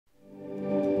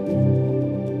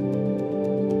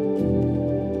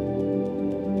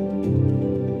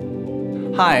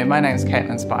Hi, my name's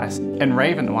Caitlin Spice. In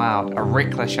Raven the Wild, a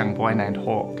reckless young boy named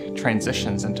Hawk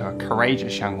transitions into a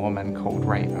courageous young woman called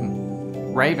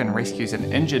Raven. Raven rescues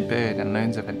an injured bird and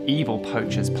learns of an evil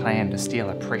poacher's plan to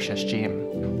steal a precious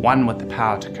gem, one with the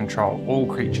power to control all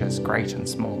creatures, great and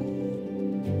small.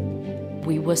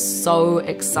 We were so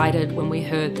excited when we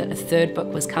heard that a third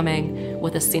book was coming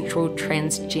with a central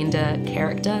transgender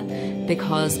character,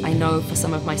 because I know for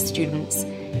some of my students,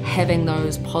 having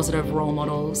those positive role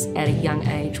models at a young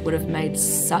age would have made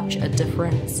such a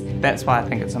difference. That's why I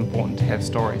think it's important to have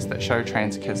stories that show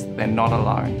trans kids that they're not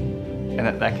alone and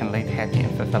that they can lead happy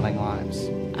and fulfilling lives.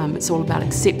 It's all about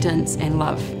acceptance and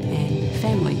love and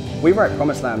family. We wrote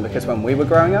Promised Land because when we were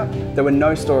growing up, there were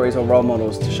no stories or role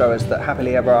models to show us that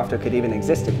happily ever after could even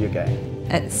exist if you're gay.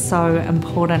 It's so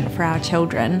important for our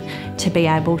children to be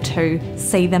able to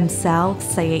see themselves,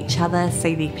 see each other,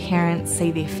 see their parents,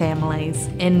 see their families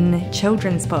in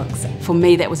children's books. For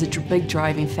me, that was a big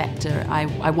driving factor.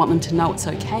 I want them to know it's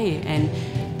okay, and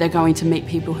they're going to meet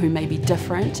people who may be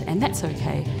different, and that's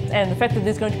okay. And the fact that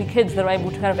there's going to be kids that are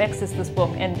able to kind of access this book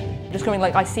and just going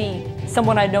like, I see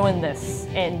someone I know in this,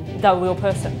 and they're a real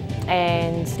person.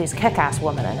 And there's kick-ass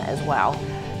women in it as well.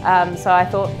 So I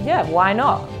thought, yeah, why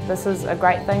not? This is a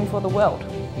great thing for the world.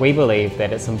 We believe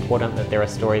that it's important that there are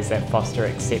stories that foster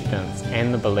acceptance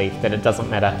and the belief that it doesn't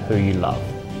matter who you love.